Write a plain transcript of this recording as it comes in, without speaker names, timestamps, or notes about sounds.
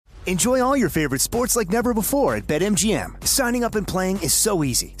Enjoy all your favorite sports like never before at BetMGM. Signing up and playing is so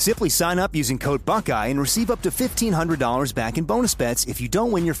easy. Simply sign up using code Buckeye and receive up to $1,500 back in bonus bets if you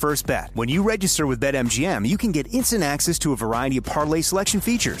don't win your first bet. When you register with BetMGM, you can get instant access to a variety of parlay selection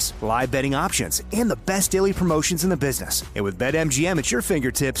features, live betting options, and the best daily promotions in the business. And with BetMGM at your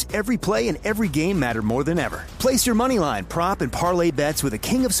fingertips, every play and every game matter more than ever. Place your moneyline, prop, and parlay bets with the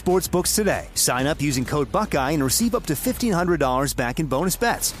king of sportsbooks today. Sign up using code Buckeye and receive up to $1,500 back in bonus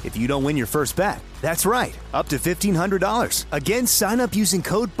bets if you don't win your first bet. That's right, up to $1,500. Again, sign up using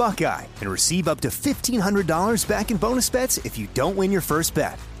code Buckeye and receive up to $1,500 back in bonus bets if you don't win your first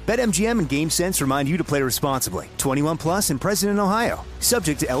bet. BetMGM and GameSense remind you to play responsibly. 21 plus and present in Ohio.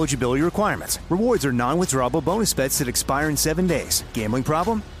 Subject to eligibility requirements. Rewards are non-withdrawable bonus bets that expire in 7 days. Gambling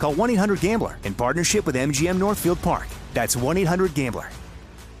problem? Call 1-800-GAMBLER in partnership with MGM Northfield Park. That's 1-800-GAMBLER.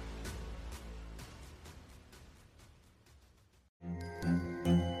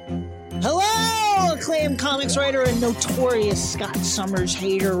 Hello, acclaimed comics writer and notorious Scott Summers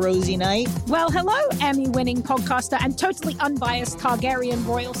hater, Rosie Knight. Well, hello, Emmy-winning podcaster and totally unbiased Targaryen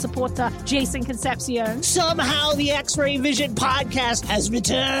royal supporter, Jason Concepcion. Somehow the X-Ray Vision podcast has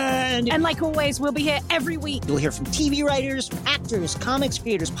returned. And like always, we'll be here every week. You'll hear from TV writers, actors, comics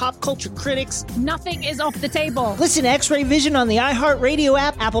creators, pop culture critics. Nothing is off the table. Listen to X-Ray Vision on the iHeartRadio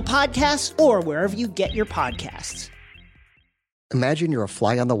app, Apple Podcasts, or wherever you get your podcasts. Imagine you're a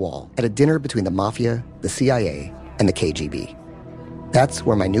fly on the wall at a dinner between the Mafia, the CIA, and the KGB. That's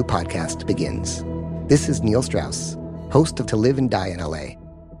where my new podcast begins. This is Neil Strauss, host of To Live and Die in LA,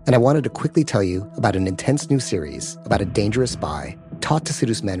 and I wanted to quickly tell you about an intense new series about a dangerous spy taught to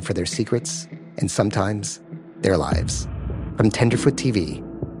seduce men for their secrets and sometimes their lives. From Tenderfoot TV,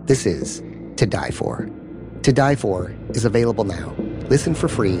 this is To Die For. To Die For is available now. Listen for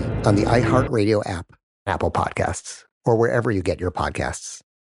free on the iHeartRadio app, Apple Podcasts, or wherever you get your podcasts.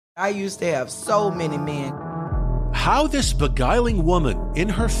 I used to have so many men. How this beguiling woman in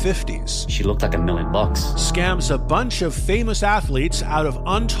her 50s, she looked like $1 million, scams a bunch of famous athletes out of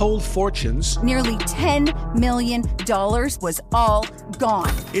untold fortunes. Nearly $10 million was all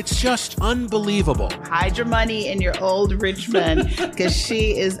gone. It's just unbelievable. Hide your money in your old rich man, because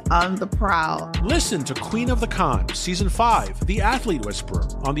she is on the prowl. Listen to Queen of the Con, Season 5, The Athlete Whisperer,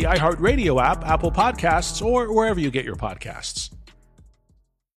 on the iHeartRadio app, Apple Podcasts, or wherever you get your podcasts.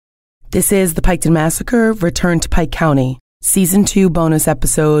 This is The Piketon Massacre, Return to Pike County, Season 2 bonus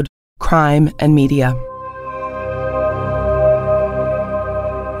episode, Crime and Media.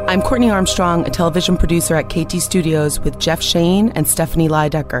 I'm Courtney Armstrong, a television producer at KT Studios with Jeff Shane and Stephanie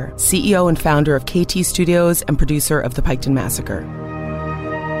Lydecker, CEO and founder of KT Studios and producer of The Piketon Massacre.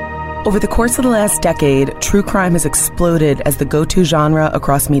 Over the course of the last decade, true crime has exploded as the go-to genre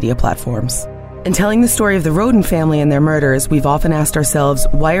across media platforms. In telling the story of the Roden family and their murders, we've often asked ourselves,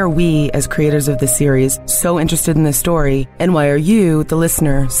 why are we, as creators of this series, so interested in this story? And why are you, the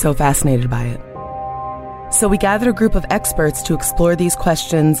listener, so fascinated by it? So we gathered a group of experts to explore these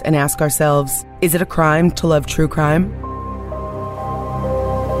questions and ask ourselves, is it a crime to love true crime?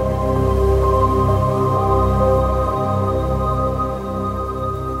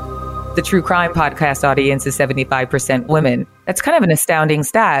 The true crime podcast audience is 75% women. That's kind of an astounding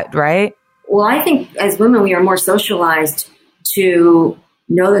stat, right? Well, I think as women, we are more socialized to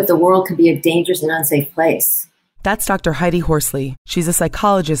know that the world can be a dangerous and unsafe place. That's Dr. Heidi Horsley. She's a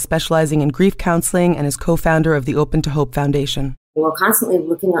psychologist specializing in grief counseling and is co-founder of the Open to Hope Foundation. We're constantly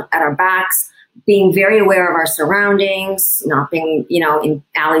looking at our backs, being very aware of our surroundings, not being, in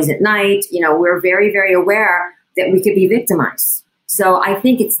alleys at night. We're very, very aware that we could be victimized. So I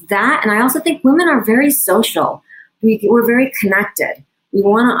think it's that. And I also think women are very social. We're very connected. We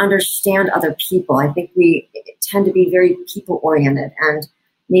want to understand other people. I think we tend to be very people-oriented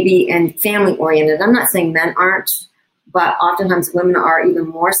and family-oriented. I'm not saying men aren't, but oftentimes women are even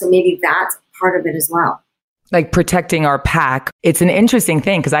more. So maybe that's part of it as well. Like protecting our pack. It's an interesting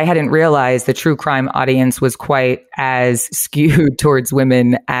thing because I hadn't realized the true crime audience was quite as skewed towards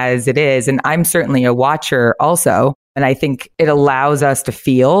women as it is. And I'm certainly a watcher also. And I think it allows us to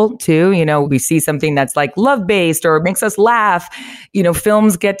feel too, we see something that's like love-based or makes us laugh.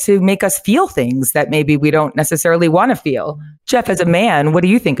 Films get to make us feel things that maybe we don't necessarily want to feel. Jeff, as a man, what do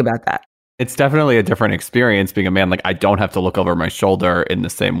you think about that? It's definitely a different experience being a man. Like, I don't have to look over my shoulder in the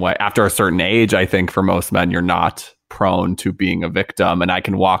same way. After a certain age, I think for most men, you're not prone to being a victim. And I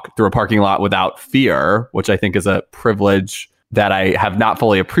can walk through a parking lot without fear, which I think is a privilege that I have not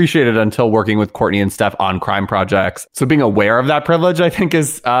fully appreciated until working with Courtney and Steph on crime projects. So being aware of that privilege, I think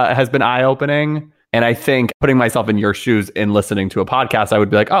has been eye-opening. And I think putting myself in your shoes in listening to a podcast, I would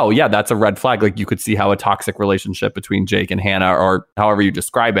be like, oh yeah, that's a red flag. Like you could see how a toxic relationship between Jake and Hannah, or however you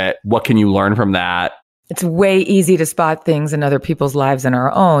describe it, what can you learn from that? It's way easy to spot things in other people's lives and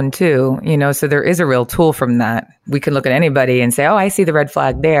our own too, so there is a real tool from that. We can look at anybody and say, oh, I see the red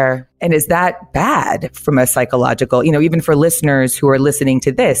flag there. And is that bad from a psychological, even for listeners who are listening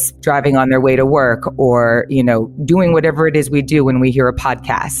to this, driving on their way to work or, doing whatever it is we do when we hear a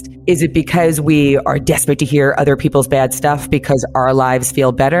podcast? Is it because we are desperate to hear other people's bad stuff because our lives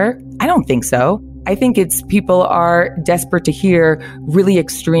feel better? I don't think so. I think it's people are desperate to hear really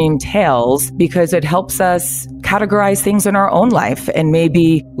extreme tales because it helps us categorize things in our own life and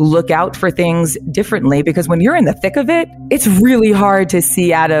maybe look out for things differently. Because when you're in the thick of it, it's really hard to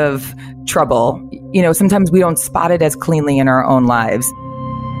see out of trouble. Sometimes we don't spot it as cleanly in our own lives.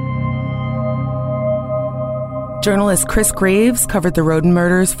 Journalist Chris Graves covered the Roden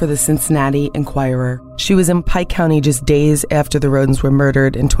murders for the Cincinnati Enquirer. She was in Pike County just days after the Rodens were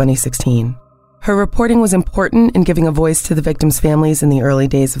murdered in 2016. Her reporting was important in giving a voice to the victims' families in the early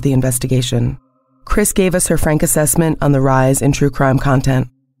days of the investigation. Chris gave us her frank assessment on the rise in true crime content.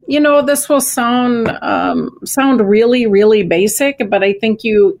 This will sound really, really basic, but I think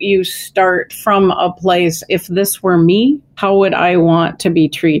you start from a place, if this were me, how would I want to be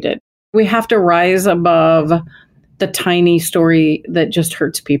treated? We have to rise above the tiny story that just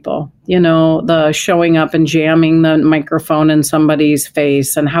hurts people. The showing up and jamming the microphone in somebody's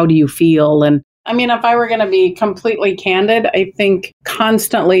face and how do you feel? And if I were going to be completely candid, I think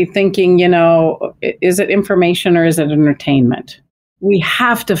constantly thinking, is it information or is it entertainment? We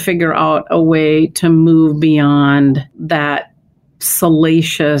have to figure out a way to move beyond that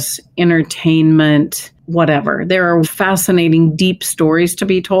salacious entertainment, whatever. There are fascinating, deep stories to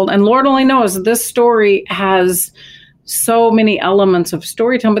be told. And Lord only knows this story has so many elements of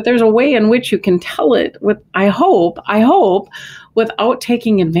storytelling, but there's a way in which you can tell it with, I hope, without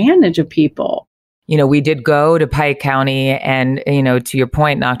taking advantage of people. We did go to Pike County and, to your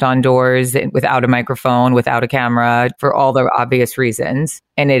point, knocked on doors without a microphone, without a camera, for all the obvious reasons.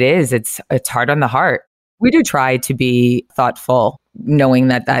 And it's hard on the heart. We do try to be thoughtful, knowing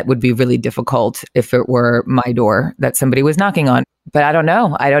that would be really difficult if it were my door that somebody was knocking on. But I don't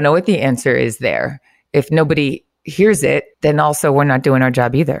know. I don't know what the answer is there. If nobody hears it, then also we're not doing our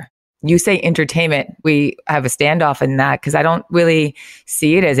job either. You say entertainment. We have a standoff in that because I don't really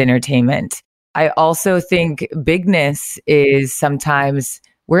see it as entertainment. I also think bigness is sometimes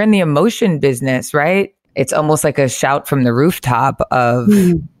we're in the emotion business, right? It's almost like a shout from the rooftop of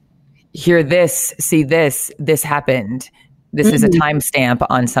hear this, see this happened. This is a timestamp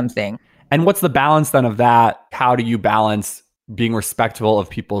on something. And what's the balance then of that? How do you balance being respectful of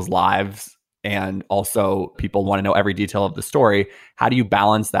people's lives and also people want to know every detail of the story? How do you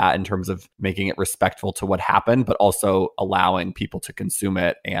balance that in terms of making it respectful to what happened, but also allowing people to consume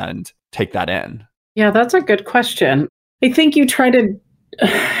it and take that in? Yeah, that's a good question. I think you try to,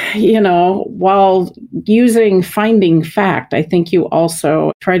 while using finding fact, I think you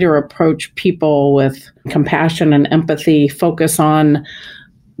also try to approach people with compassion and empathy, focus on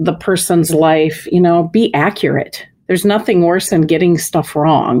the person's life, be accurate. There's nothing worse than getting stuff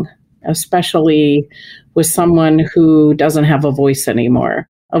wrong, especially with someone who doesn't have a voice anymore.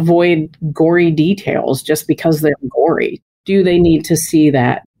 Avoid gory details just because they're gory. Do they need to see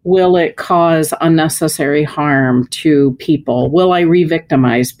that? Will it cause unnecessary harm to people? Will I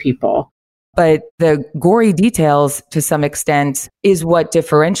re-victimize people? But the gory details, to some extent, is what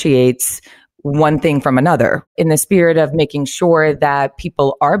differentiates one thing from another, in the spirit of making sure that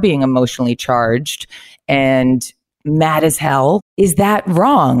people are being emotionally charged and mad as hell. Is that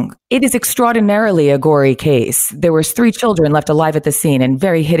wrong? It is extraordinarily a gory case. There was 3 children left alive at the scene in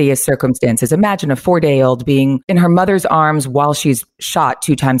very hideous circumstances. Imagine a 4-day-old being in her mother's arms while she's shot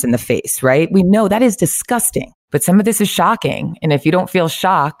 2 times in the face, right? We know that is disgusting, but some of this is shocking. And if you don't feel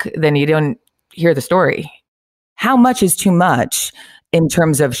shock, then you don't hear the story. How much is too much in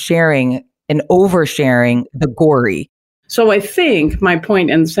terms of sharing and oversharing the gory? So I think my point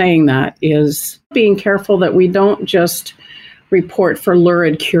in saying that is being careful that we don't just report for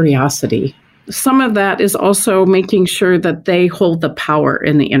lurid curiosity. Some of that is also making sure that they hold the power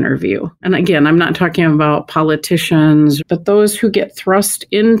in the interview. And again, I'm not talking about politicians, but those who get thrust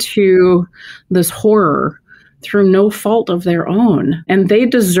into this horror through no fault of their own. And they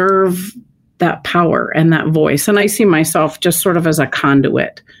deserve that power and that voice. And I see myself just sort of as a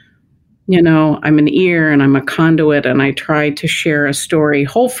conduit. I'm an ear and I'm a conduit, and I try to share a story,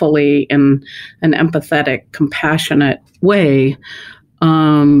 hopefully in an empathetic, compassionate way.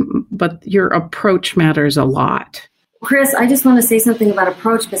 But your approach matters a lot. Chris, I just want to say something about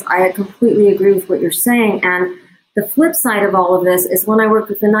approach because I completely agree with what you're saying. And the flip side of all of this is when I worked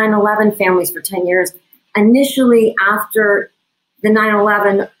with the 9/11 families for 10 years, initially after the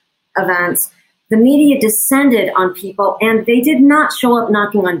 9/11 events, the media descended on people and they did not show up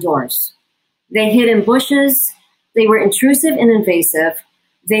knocking on doors. They hid in bushes. They were intrusive and invasive.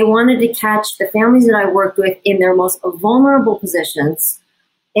 They wanted to catch the families that I worked with in their most vulnerable positions.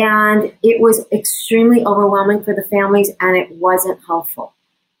 And it was extremely overwhelming for the families, and it wasn't helpful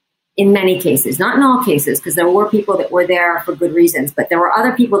in many cases. Not in all cases, because there were people that were there for good reasons, but there were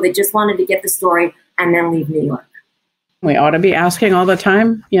other people that just wanted to get the story and then leave New York. We ought to be asking all the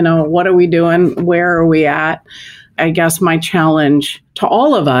time, what are we doing? Where are we at? I guess my challenge to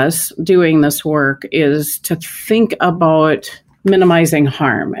all of us doing this work is to think about minimizing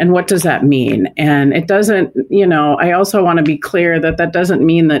harm. And what does that mean? And it doesn't, I also want to be clear that doesn't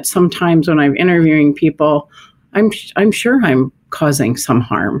mean that sometimes when I'm interviewing people, I'm sure I'm causing some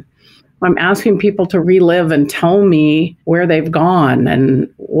harm. I'm asking people to relive and tell me where they've gone and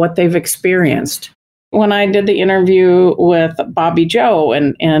what they've experienced. When I did the interview with Bobby Joe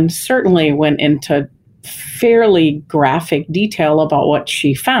and certainly went into fairly graphic detail about what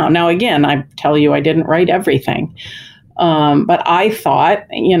she found. Now, again, I tell you, I didn't write everything. But I thought,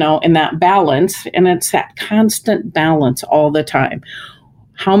 in that balance, and it's that constant balance all the time.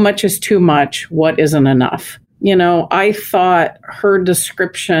 How much is too much? What isn't enough? I thought her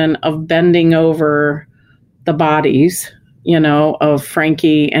description of bending over the bodies, of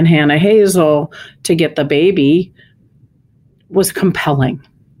Frankie and Hannah Hazel to get the baby was compelling.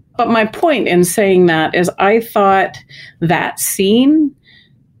 But my point in saying that is I thought that scene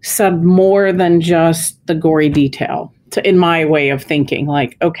said more than just the gory detail. In my way of thinking,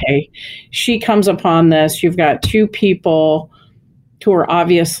 like, okay, she comes upon this. You've got two people who are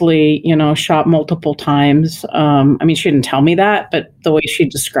obviously, shot multiple times. She didn't tell me that, but the way she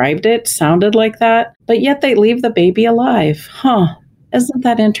described it sounded like that. But yet they leave the baby alive. Isn't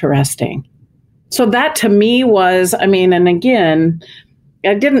that interesting? So that to me was, and again,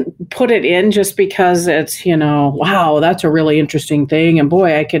 I didn't put it in just because it's, wow, that's a really interesting thing. And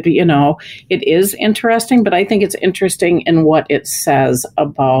boy, I could, it is interesting, but I think it's interesting in what it says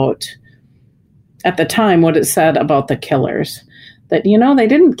about, at the time, what it said about the killers. That, they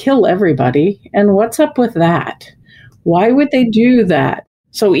didn't kill everybody. And what's up with that? Why would they do that?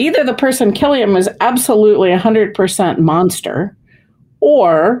 So either the person killing him was absolutely 100% monster,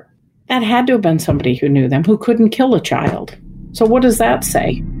 or that had to have been somebody who knew them, who couldn't kill a child. So what does that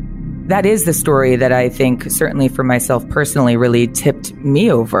say? That is the story that I think, certainly for myself personally, really tipped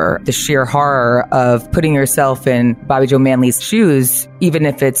me over. The sheer horror of putting yourself in Bobby Joe Manley's shoes, even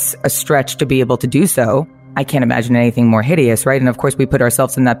if it's a stretch to be able to do so. I can't imagine anything more hideous, right? And of course, we put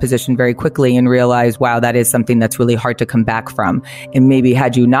ourselves in that position very quickly and realize, wow, that is something that's really hard to come back from. And maybe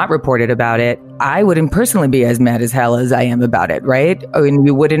had you not reported about it, I wouldn't personally be as mad as hell as I am about it, right?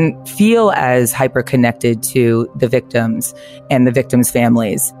 You wouldn't feel as hyper-connected to the victims and the victims'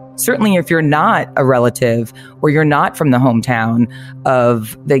 families. Certainly, if you're not a relative or you're not from the hometown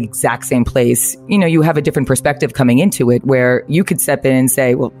of the exact same place, you have a different perspective coming into it where you could step in and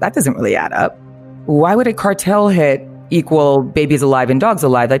say, well, that doesn't really add up. Why would a cartel hit equal babies alive and dogs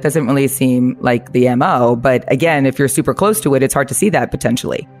alive? That doesn't really seem like the MO. But again, if you're super close to it, it's hard to see that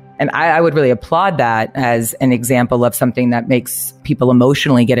potentially. And I would really applaud that as an example of something that makes people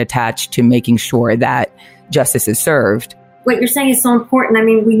emotionally get attached to making sure that justice is served. What you're saying is so important.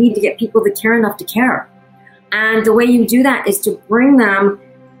 We need to get people that care enough to care. And the way you do that is to bring them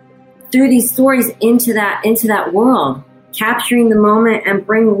through these stories into that world. Capturing the moment and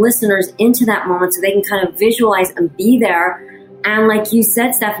bring listeners into that moment so they can kind of visualize and be there. And like you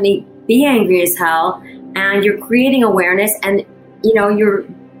said, Stephanie, be angry as hell. And you're creating awareness and, you're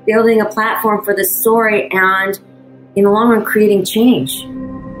building a platform for the story and in the long run, creating change.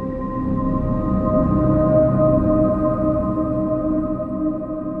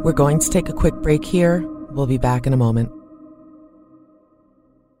 We're going to take a quick break here. We'll be back in a moment.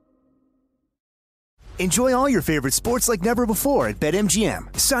 Enjoy all your favorite sports like never before at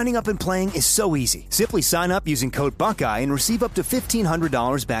BetMGM. Signing up and playing is so easy. Simply sign up using code Buckeye and receive up to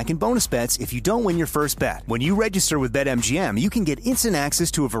 $1,500 back in bonus bets if you don't win your first bet. When you register with BetMGM, you can get instant access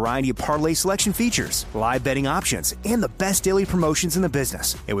to a variety of parlay selection features, live betting options, and the best daily promotions in the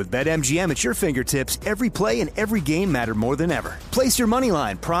business. And with BetMGM at your fingertips, every play and every game matter more than ever. Place your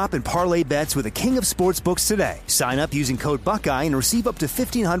moneyline, prop, and parlay bets with the king of sportsbooks today. Sign up using code Buckeye and receive up to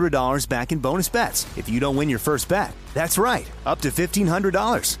 $1,500 back in bonus bets if you don't win your first bet. That's right, up to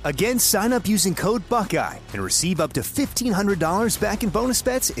 $1,500. Again, sign up using code Buckeye and receive up to $1,500 back in bonus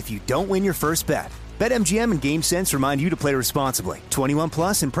bets if you don't win your first bet. BetMGM and GameSense remind you to play responsibly. 21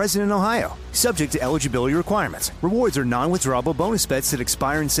 plus and present in Ohio. Subject to eligibility requirements. Rewards are non-withdrawable bonus bets that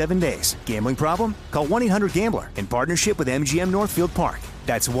expire in 7 days. Gambling problem? Call 1-800-GAMBLER in partnership with MGM Northfield Park.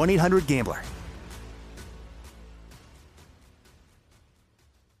 That's 1-800-GAMBLER.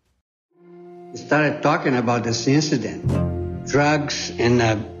 We started talking about this incident. Drugs and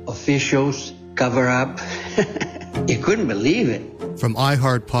officials cover up. You couldn't believe it. From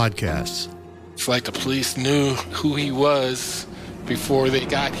iHeart Podcasts. It's like the police knew who he was before they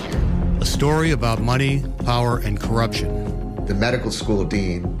got here. A story about money, power, and corruption. The medical school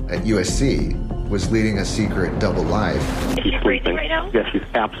dean at USC was leading a secret double life. He's breathing right now? Yes, he's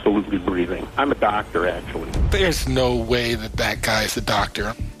absolutely breathing. I'm a doctor, actually. There's no way that guy's a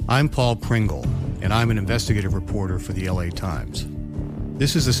doctor. I'm Paul Pringle, and I'm an investigative reporter for the LA Times.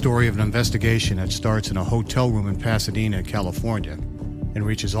 This is the story of an investigation that starts in a hotel room in Pasadena, California, and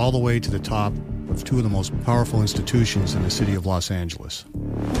reaches all the way to the top of two of the most powerful institutions in the city of Los Angeles.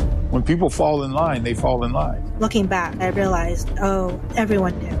 When people fall in line, they fall in line. Looking back, I realized,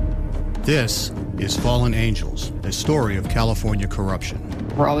 everyone knew. This is Fallen Angels, a story of California corruption.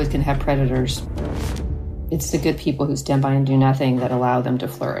 We're always going to have predators. It's the good people who stand by and do nothing that allow them to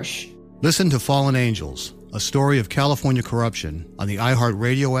flourish. Listen to Fallen Angels, a story of California corruption on the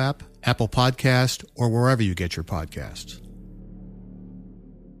iHeartRadio app, Apple Podcast, or wherever you get your podcasts.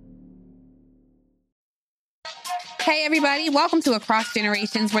 Hey everybody, welcome to Across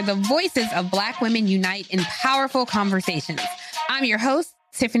Generations, where the voices of Black women unite in powerful conversations. I'm your host,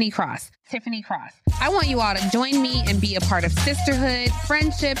 Tiffany Cross. I want you all to join me and be a part of sisterhood,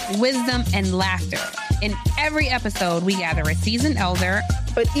 friendship, wisdom, and laughter. In every episode, we gather a seasoned elder.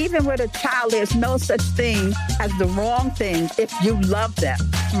 But even with a child, there's no such thing as the wrong thing if you love them.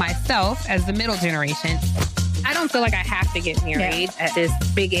 Myself, as the middle generation. I don't feel like I have to get married at this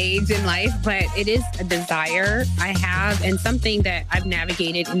big age in life, but it is a desire I have and something that I've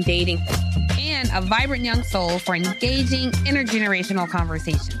navigated in dating. And a vibrant young soul for engaging intergenerational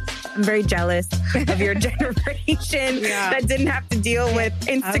conversations. I'm very jealous of your generation that didn't have to deal with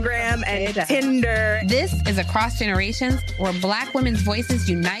Instagram and Tinder. This is Across Generations, where Black women's voices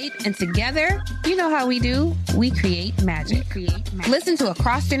unite, and together, you know how we do, we create magic. Listen to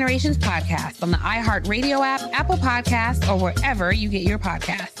Across Generations podcast on the iHeartRadio app, Apple Podcasts, or wherever you get your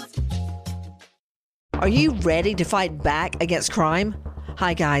podcasts. Are you ready to fight back against crime?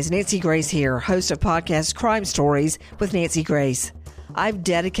 Hi guys, Nancy Grace here, host of podcast Crime Stories with Nancy Grace. I've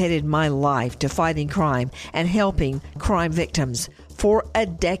dedicated my life to fighting crime and helping crime victims. For a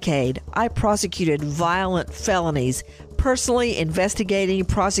decade, I prosecuted violent felonies, personally investigating,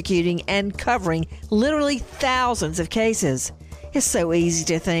 prosecuting, and covering literally thousands of cases. It's so easy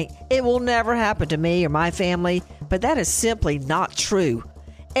to think it will never happen to me or my family, but that is simply not true.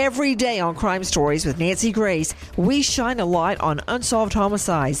 Every day on Crime Stories with Nancy Grace, we shine a light on unsolved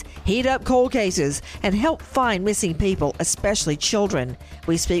homicides, heat up cold cases, and help find missing people, especially children.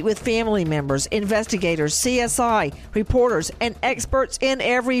 We speak with family members, investigators, CSI, reporters, and experts in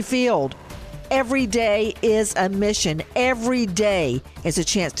every field. Every day is a mission. Every day is a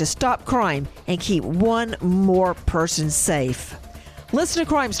chance to stop crime and keep one more person safe. Listen to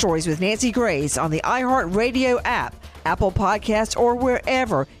Crime Stories with Nancy Grace on the iHeartRadio app, Apple Podcasts, or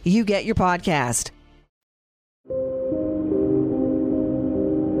wherever you get your podcast.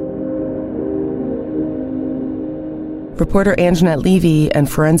 Reporter Anjanette Levy and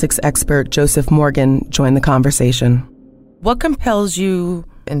forensics expert Joseph Morgan join the conversation. What compels you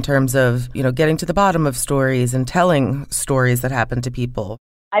in terms of, getting to the bottom of stories and telling stories that happen to people?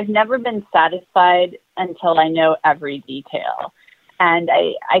 I've never been satisfied until I know every detail. And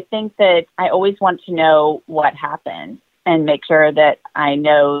I think that I always want to know what happened and make sure that I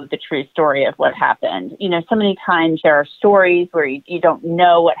know the true story of what happened. So many times there are stories where you don't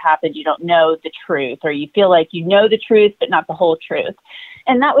know what happened, you don't know the truth, or you feel like you know the truth, but not the whole truth.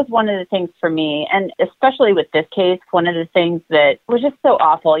 And that was one of the things for me. And especially with this case, one of the things that was just so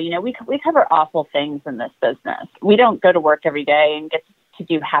awful, we cover awful things in this business. We don't go to work every day and get to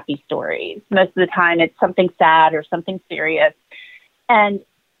do happy stories. Most of the time it's something sad or something serious. And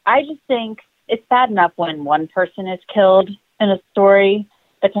I just think it's bad enough when one person is killed in a story,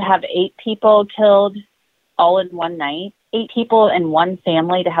 but to have 8 people killed all in one night, 8 people in one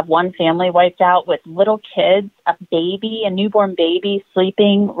family, to have one family wiped out with little kids, a newborn baby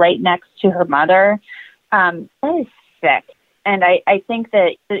sleeping right next to her mother, that is sick. And I think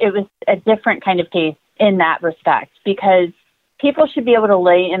that it was a different kind of case in that respect, because people should be able to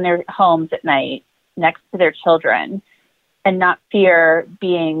lay in their homes at night next to their children and not fear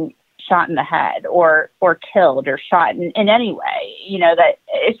being shot in the head or killed or shot in any way. You know, that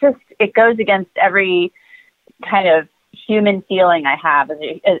it goes against every kind of human feeling I have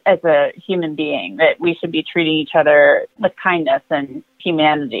as a human being, that we should be treating each other with kindness and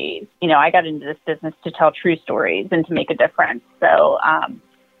humanity. You know, I got into this business to tell true stories and to make a difference. So,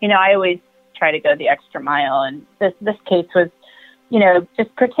 you know, I always try to go the extra mile. And this case was, you know,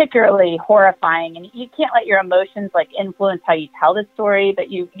 just particularly horrifying. And you can't let your emotions like influence how you tell the story,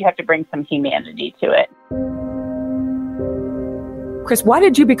 but you have to bring some humanity to it. Chris, why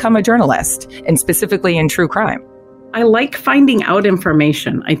did you become a journalist, and specifically in true crime? I like finding out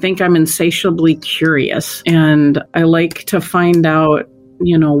information. I think I'm insatiably curious, and I like to find out,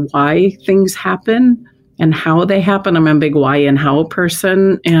 you know, why things happen and how they happen. I'm a big why and how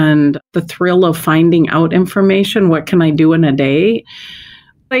person, and the thrill of finding out information. What can I do in a day?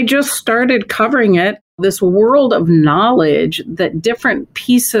 I just started covering it, this world of knowledge that different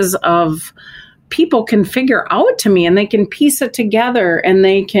pieces of people can figure out to me, and they can piece it together, and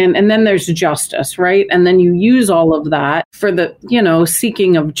then there's justice, right? And then you use all of that for the, you know,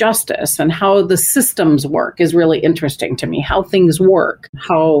 seeking of justice, and how the systems work is really interesting to me. How things work,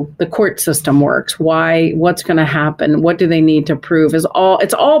 how the court system works, what's going to happen, what do they need to prove, it's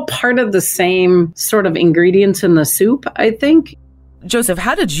all part of the same sort of ingredients in the soup, I think. Joseph,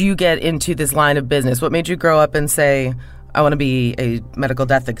 how did you get into this line of business? What made you grow up and say, I want to be a medical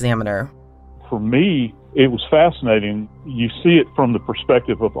death examiner? For me, it was fascinating. You see it from the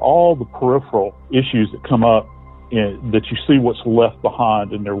perspective of all the peripheral issues that come up, that you see what's left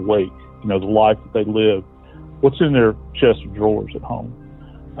behind in their wake, you know, the life that they live, what's in their chest of drawers at home,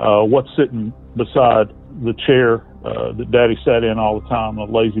 what's sitting beside the chair that Daddy sat in all the time, a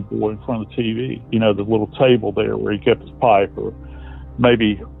lazy boy in front of the TV, you know, the little table there where he kept his pipe, or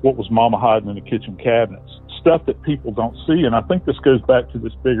maybe what was Mama hiding in the kitchen cabinets. Stuff that people don't see. And I think this goes back to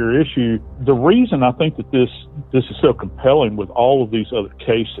this bigger issue. The reason I think that this is so compelling with all of these other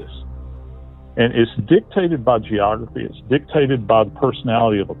cases, and it's dictated by geography, it's dictated by the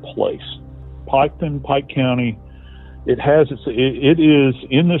personality of a place. Piketon, Pike County, it is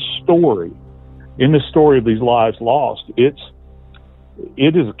in this story of these lives lost, it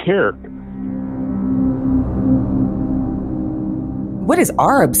is a character. What is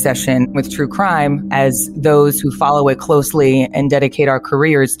our obsession with true crime as those who follow it closely and dedicate our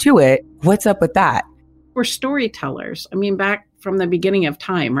careers to it? What's up with that? We're storytellers. I mean, back from the beginning of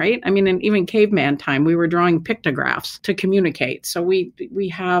time, right? I mean, in even caveman time, we were drawing pictographs to communicate. So we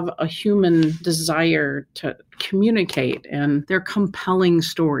have a human desire to communicate, and they're compelling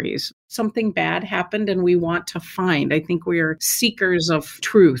stories. Something bad happened and we want to find. I think we are seekers of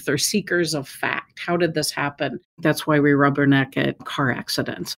truth or seekers of fact. How did this happen? That's why we rubberneck at car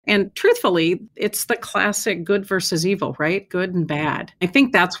accidents. And truthfully, it's the classic good versus evil, right? Good and bad. I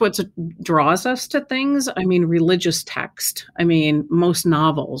think that's what draws us to things. I mean, religious text. I mean, most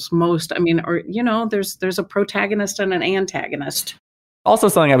novels, there's a protagonist and an antagonist. Also,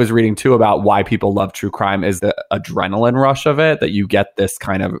 something I was reading too about why people love true crime is the adrenaline rush of it, that you get this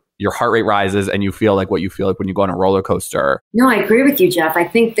kind of, your heart rate rises and you feel like what you feel like when you go on a roller coaster. No, I agree with you, Jeff. I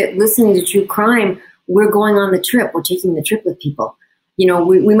think that listening to true crime, we're going on the trip. We're taking the trip with people. You know,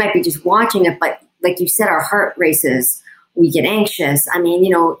 we might be just watching it, but like you said, our heart races. We get anxious. I mean,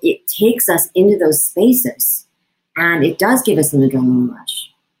 you know, it takes us into those spaces, and it does give us an adrenaline rush.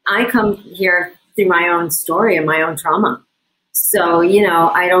 I come here through my own story and my own trauma. So, you know,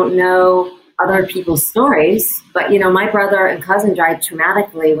 I don't know other people's stories, but, you know, my brother and cousin died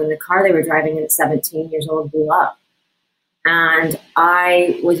traumatically when the car they were driving in at 17 years old blew up. And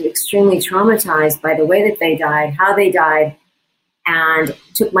I was extremely traumatized by the way that they died, how they died, and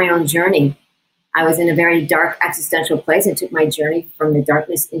took my own journey. I was in a very dark existential place and took my journey from the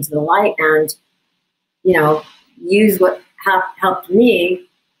darkness into the light, and, you know, used what helped me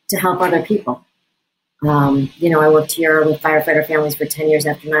to help other people. You know, I worked here with firefighter families for 10 years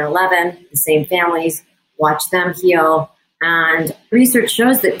after 9/11, the same families, watched them heal. And research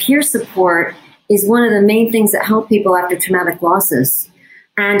shows that peer support is one of the main things that help people after traumatic losses.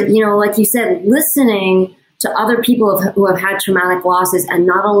 And, you know, like you said, listening to other people who have had traumatic losses and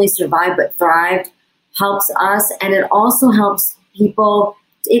not only survived but thrived helps us. And it also helps people,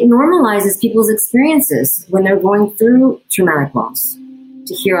 it normalizes people's experiences when they're going through traumatic loss,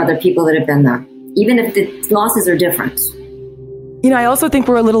 to hear other people that have been there, even if the losses are different. You know, I also think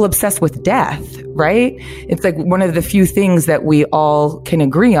we're a little obsessed with death, right? It's like one of the few things that we all can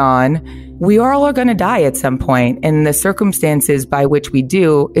agree on. We all are going to die at some point, and the circumstances by which we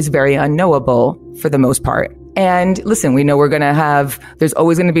do is very unknowable for the most part. And listen, we know there's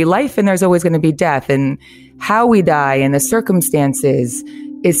always going to be life and there's always going to be death, and how we die and the circumstances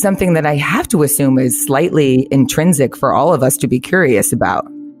is something that I have to assume is slightly intrinsic for all of us to be curious about.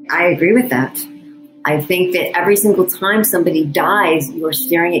 I agree with that. I think that every single time somebody dies, you're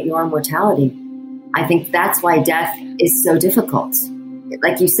staring at your own mortality. I think that's why death is so difficult.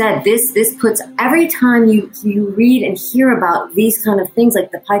 Like you said, this puts, every time you read and hear about these kind of things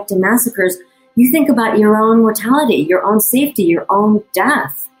like the Piketon massacres, you think about your own mortality, your own safety, your own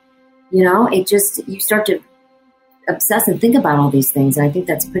death. You know, you start to obsess and think about all these things. And I think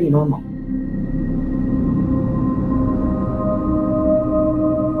that's pretty normal.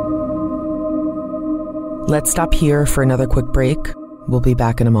 Let's stop here for another quick break. We'll be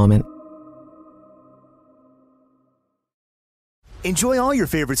back in a moment. Enjoy all your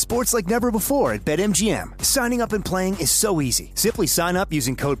favorite sports like never before at BetMGM. Signing up and playing is so easy. Simply sign up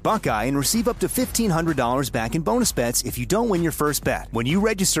using code Buckeye and receive up to $1,500 back in bonus bets if you don't win your first bet. When you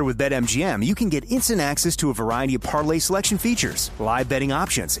register with BetMGM, you can get instant access to a variety of parlay selection features, live betting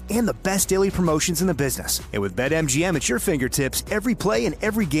options, and the best daily promotions in the business. And with BetMGM at your fingertips, every play and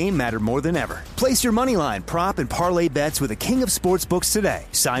every game matter more than ever. Place your moneyline, prop, and parlay bets with the king of sportsbooks today.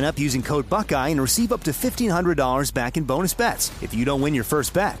 Sign up using code Buckeye and receive up to $1,500 back in bonus bets if you don't win your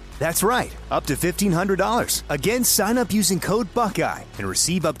first bet. That's right, up to $1,500. Again, sign up using code Buckeye and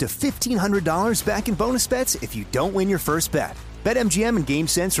receive up to $1,500 back in bonus bets if you don't win your first bet. BetMGM and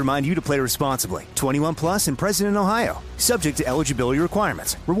GameSense remind you to play responsibly. 21 plus and present in Ohio. Subject to eligibility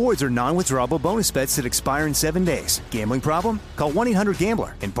requirements. Rewards are non-withdrawable bonus bets that expire in 7 days. Gambling problem? Call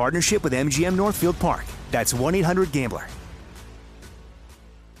 1-800-GAMBLER in partnership with MGM Northfield Park. That's 1-800-GAMBLER.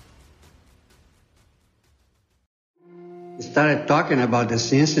 Started talking about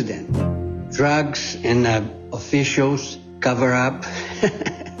this incident. Drugs and officials cover up.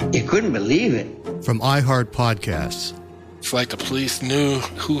 You couldn't believe it. From iHeart Podcasts. It's like the police knew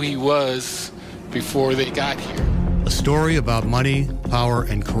who he was before they got here. A story about money, power,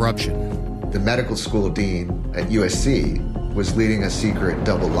 and corruption. The medical school dean at USC was leading a secret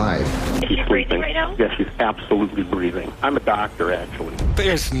double life. She's breathing right now? Yes, she's absolutely breathing. I'm a doctor, actually.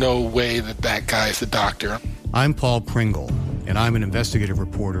 There's no way that guy's a doctor. I'm Paul Pringle, and I'm an investigative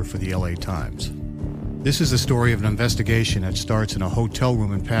reporter for the LA Times. This is the story of an investigation that starts in a hotel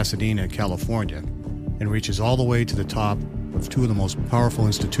room in Pasadena, California, and reaches all the way to the top of two of the most powerful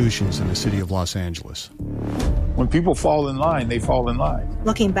institutions in the city of Los Angeles. When people fall in line, they fall in line.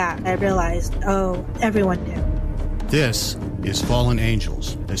 Looking back, I realized, everyone knew. This is Fallen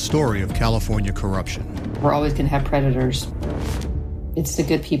Angels, a story of California corruption. We're always going to have predators. It's the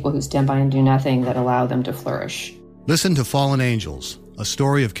good people who stand by and do nothing that allow them to flourish. Listen to Fallen Angels, a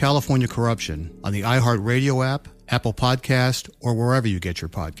story of California corruption on the iHeart Radio app, Apple Podcast, or wherever you get your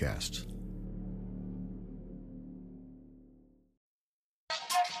podcasts.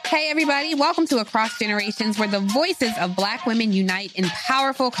 Hey, everybody. Welcome to Across Generations, where the voices of Black women unite in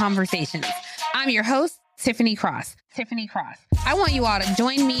powerful conversations. I'm your host, Tiffany Cross. I want you all to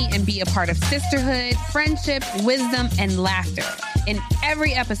join me and be a part of sisterhood, friendship, wisdom, and laughter. In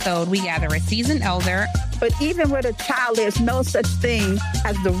every episode, we gather a seasoned elder. But even with a child, there's no such thing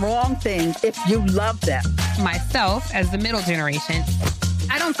as the wrong thing if you love them. Myself as the middle generation.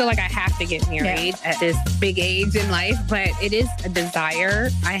 I don't feel like I have to get married at this big age in life, but it is a desire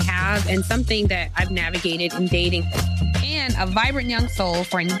I have and something that I've navigated in dating. And a vibrant young soul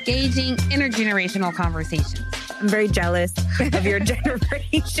for engaging intergenerational conversations. I'm very jealous of your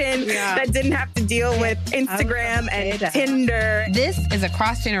generation that didn't have to deal with Instagram and Tinder. This is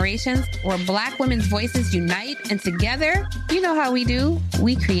Across Generations, where Black women's voices unite, and together, you know how we do,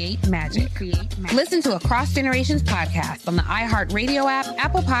 we create magic. Listen to Across Generations podcast on the iHeartRadio app,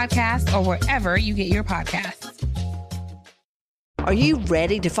 Apple Podcasts, or wherever you get your podcasts. Are you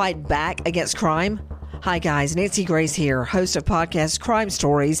ready to fight back against crime? Hi guys, Nancy Grace here, host of podcast Crime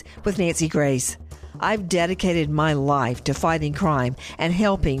Stories with Nancy Grace. I've dedicated my life to fighting crime and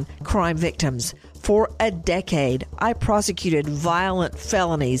helping crime victims. For a decade, I prosecuted violent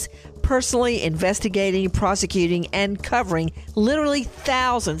felonies, personally investigating, prosecuting, and covering literally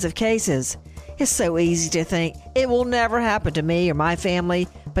thousands of cases. It's so easy to think it will never happen to me or my family,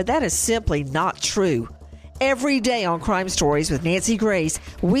 but that is simply not true. Every day on Crime Stories with Nancy Grace,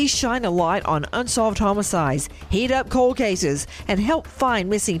 we shine a light on unsolved homicides, heat up cold cases, and help find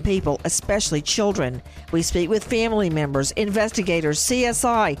missing people, especially children. We speak with family members, investigators,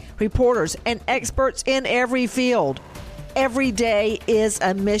 CSI, reporters, and experts in every field. Every day is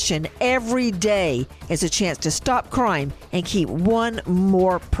a mission. Every day is a chance to stop crime and keep one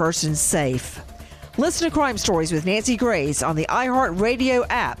more person safe. Listen to Crime Stories with Nancy Grace on the iHeartRadio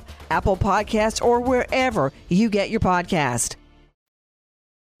app, Apple Podcasts, or wherever you get your podcast.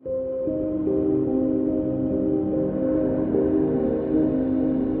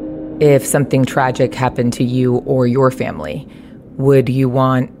 if something tragic happened to you or your family? Would you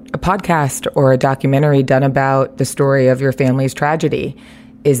want a podcast or a documentary done about the story of your family's tragedy?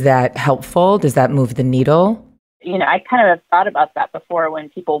 Is that helpful? Does that move the needle? I kind of have thought about that before when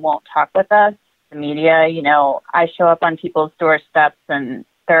people won't talk with us. The media, I show up on people's doorsteps, and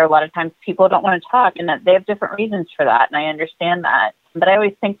there are a lot of times people don't want to talk, and that they have different reasons for that, and I understand that. But I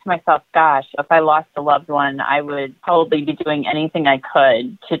always think to myself, gosh, if I lost a loved one, I would probably be doing anything I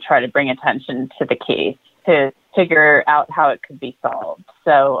could to try to bring attention to the case, to figure out how it could be solved.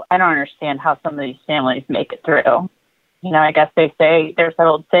 So I don't understand how some of these families make it through. I guess they say, there's that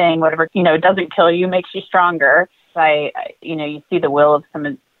old saying, whatever, doesn't kill you makes you stronger. You see the will of some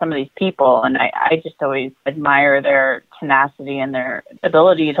of these people, and I just always admire their tenacity and their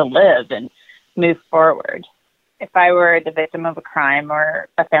ability to live and move forward. If I were the victim of a crime or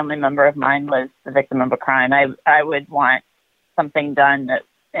a family member of mine was the victim of a crime, I would want something done,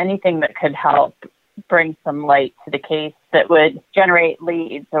 anything that could help bring some light to the case, that would generate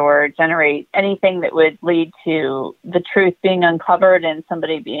leads or generate anything that would lead to the truth being uncovered and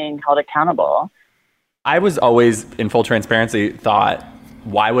somebody being held accountable. I was always, in full transparency, thought,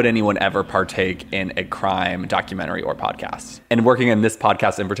 why would anyone ever partake in a crime documentary or podcast? And working in this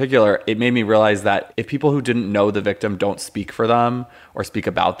podcast in particular, it made me realize that if people who didn't know the victim don't speak for them or speak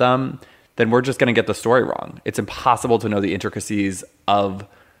about them, then we're just going to get the story wrong. It's impossible to know the intricacies of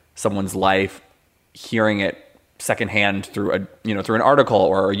someone's life, hearing it secondhand through an article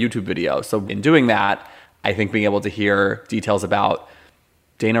or a YouTube video. So in doing that, I think being able to hear details about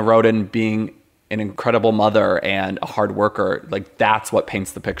Dana Roden being an incredible mother and a hard worker, that's what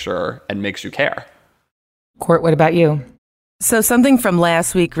paints the picture and makes you care. Court, what about you? So something from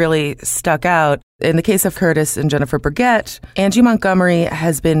last week really stuck out. In the case of Curtis and Jennifer Burgett, Angie Montgomery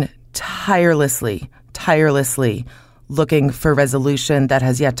has been tirelessly looking for resolution that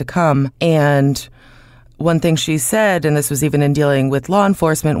has yet to come. And one thing she said, and this was even in dealing with law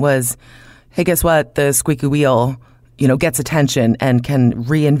enforcement, was, hey, guess what? The squeaky wheel gets attention and can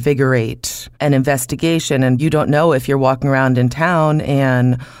reinvigorate an investigation. And you don't know if you're walking around in town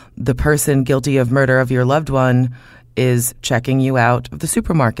and the person guilty of murder of your loved one is checking you out of the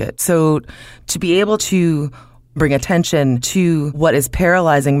supermarket. So to be able to bring attention to what is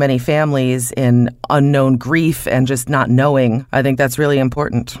paralyzing many families in unknown grief and just not knowing, I think that's really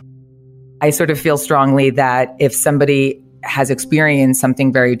important. I sort of feel strongly that if somebody has experienced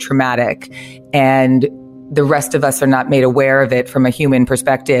something very traumatic and the rest of us are not made aware of it from a human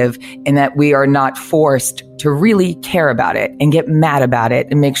perspective, and that we are not forced to really care about it and get mad about it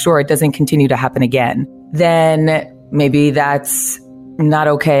and make sure it doesn't continue to happen again, then maybe that's not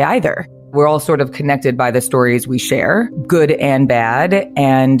okay either. We're all sort of connected by the stories we share, good and bad,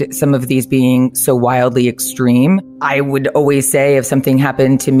 and some of these being so wildly extreme. I would always say if something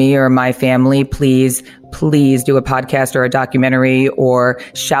happened to me or my family, please do a podcast or a documentary or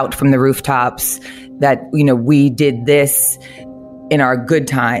shout from the rooftops that, we did this in our good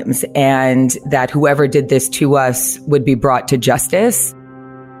times and that whoever did this to us would be brought to justice.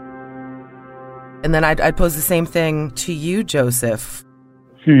 And then I'd pose the same thing to you, Joseph.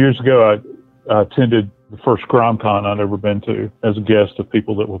 A few years ago, I attended the first CrimeCon I'd ever been to as a guest of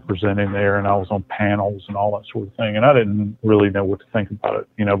people that were presenting there, and I was on panels and all that sort of thing. And I didn't really know what to think about it,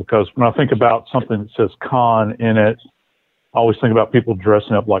 because when I think about something that says con in it, I always think about people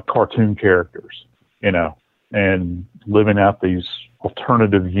dressing up like cartoon characters, and living out these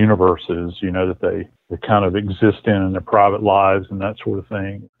alternative universes, that they kind of exist in their private lives and that sort of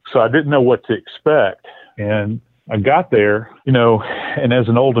thing. So I didn't know what to expect. And I got there, and as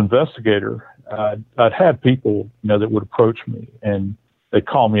an old investigator, I'd had people, that would approach me and they'd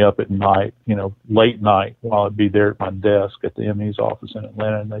call me up at night, late night while I'd be there at my desk at the ME's office in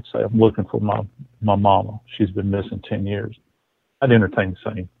Atlanta. And they'd say, I'm looking for my mama. She's been missing 10 years. I'd entertain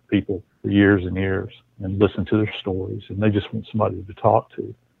the same people for years and years and listen to their stories. And they just want somebody to talk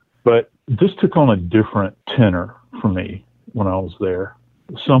to. But this took on a different tenor for me when I was there.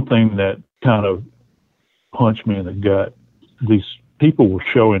 Something that kind of punched me in the gut. These people were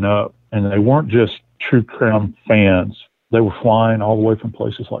showing up, and they weren't just true crime fans. They were flying all the way from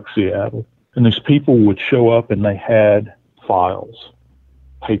places like Seattle. And these people would show up, and they had files,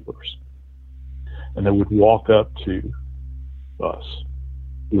 papers. And they would walk up to us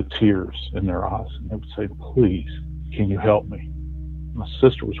with tears in their eyes. And they would say, please, can you help me? My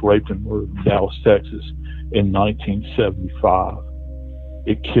sister was raped and murdered in Dallas, Texas in 1975.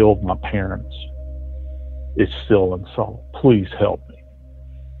 It killed my parents. It's still unsolved. Please help me.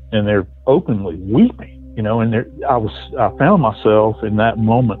 And they're openly weeping, and I found myself in that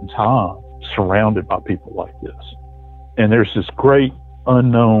moment in time surrounded by people like this. And there's this great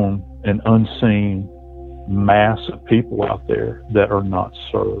unknown an unseen mass of people out there that are not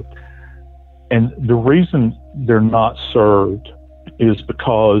served. And the reason they're not served is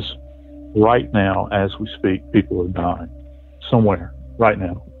because right now, as we speak, people are dying somewhere right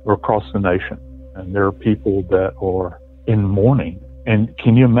now or across the nation. And there are people that are in mourning. And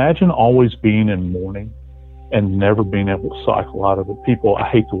can you imagine always being in mourning and never being able to cycle out of it? People, I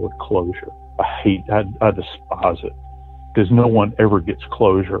hate the word closure. I despise it, because no one ever gets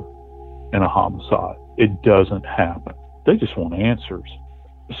closure in a homicide. It doesn't happen. They just want answers.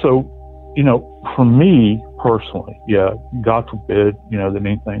 So, for me personally, God forbid, that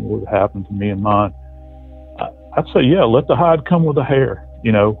anything would happen to me and mine. I'd say, let the hide come with the hair,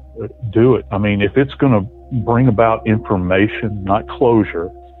 do it. I mean, if it's going to bring about information, not closure.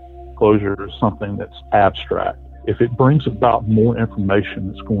 Closure is something that's abstract. If it brings about more information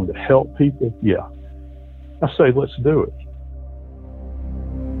that's going to help people, I say let's do it.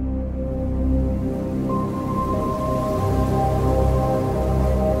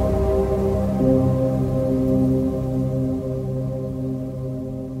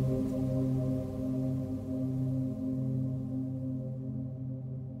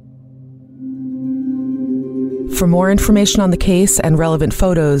 For more information on the case and relevant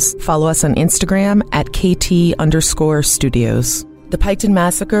photos, follow us on Instagram at KT_studios. The Piketon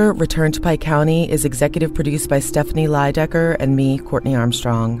Massacre, Return to Pike County, is executive produced by Stephanie Leidecker and me, Courtney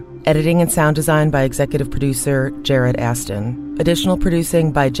Armstrong. Editing and sound design by executive producer Jared Aston. Additional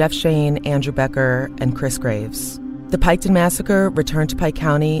producing by Jeff Shane, Andrew Becker, and Chris Graves. The Piketon Massacre, Return to Pike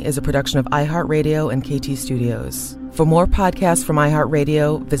County, is a production of iHeartRadio and KT Studios. For more podcasts from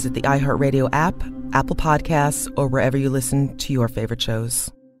iHeartRadio, visit the iHeartRadio app, Apple Podcasts, or wherever you listen to your favorite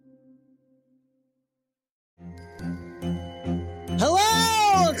shows.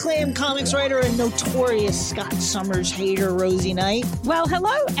 Hello, acclaimed comics writer and notorious Scott Summers hater, Rosie Knight. Well,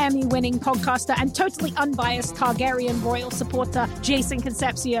 hello, Emmy-winning podcaster and totally unbiased Targaryen royal supporter, Jason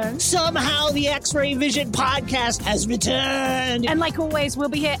Concepcion. Somehow the X-Ray Vision podcast has returned. And like always, we'll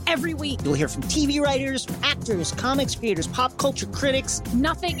be here every week. You'll hear from TV writers, actors, comics creators, pop culture critics.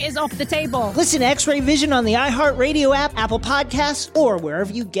 Nothing is off the table. Listen to X-Ray Vision on the iHeartRadio app, Apple Podcasts, or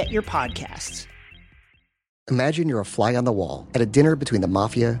wherever you get your podcasts. Imagine you're a fly on the wall at a dinner between the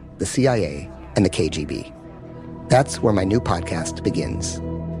Mafia, the CIA, and the KGB. That's where my new podcast begins.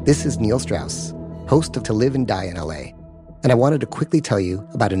 This is Neil Strauss, host of To Live and Die in LA, and I wanted to quickly tell you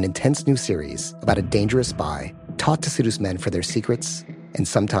about an intense new series about a dangerous spy taught to seduce men for their secrets and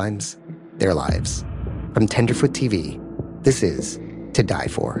sometimes their lives. From Tenderfoot TV, this is To Die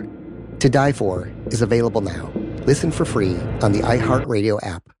For. To Die For is available now. Listen for free on the iHeartRadio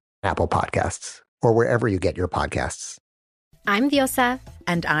app, Apple Podcasts, or wherever you get your podcasts. I'm Diosa.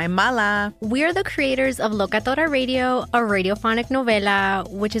 And I'm Mala. We're the creators of Locatora Radio, a radiophonic novela,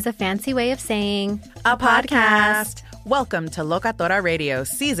 which is a fancy way of saying a podcast. Welcome to Locatora Radio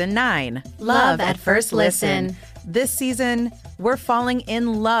Season 9. Love at First Listen. This season, we're falling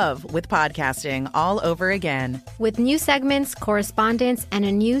in love with podcasting all over again. With new segments, correspondence, and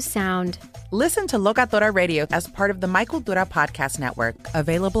a new sound. Listen to Locatora Radio as part of the My Cultura Podcast Network.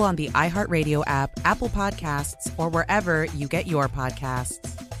 Available on the iHeartRadio app, Apple Podcasts, or wherever you get your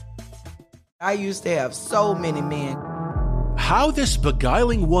podcasts. I used to have so many men. How this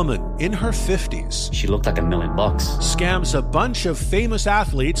beguiling woman in her 50s, she looked like $1 million, scams a bunch of famous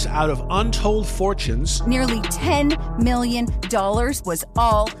athletes out of untold fortunes. Nearly $10 million was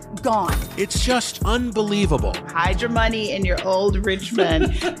all gone. It's just unbelievable. Hide your money in your old rich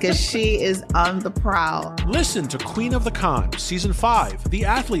man, because she is on the prowl. Listen to Queen of the Con, Season 5, The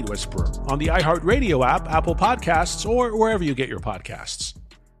Athlete Whisperer, on the iHeartRadio app, Apple Podcasts, or wherever you get your podcasts.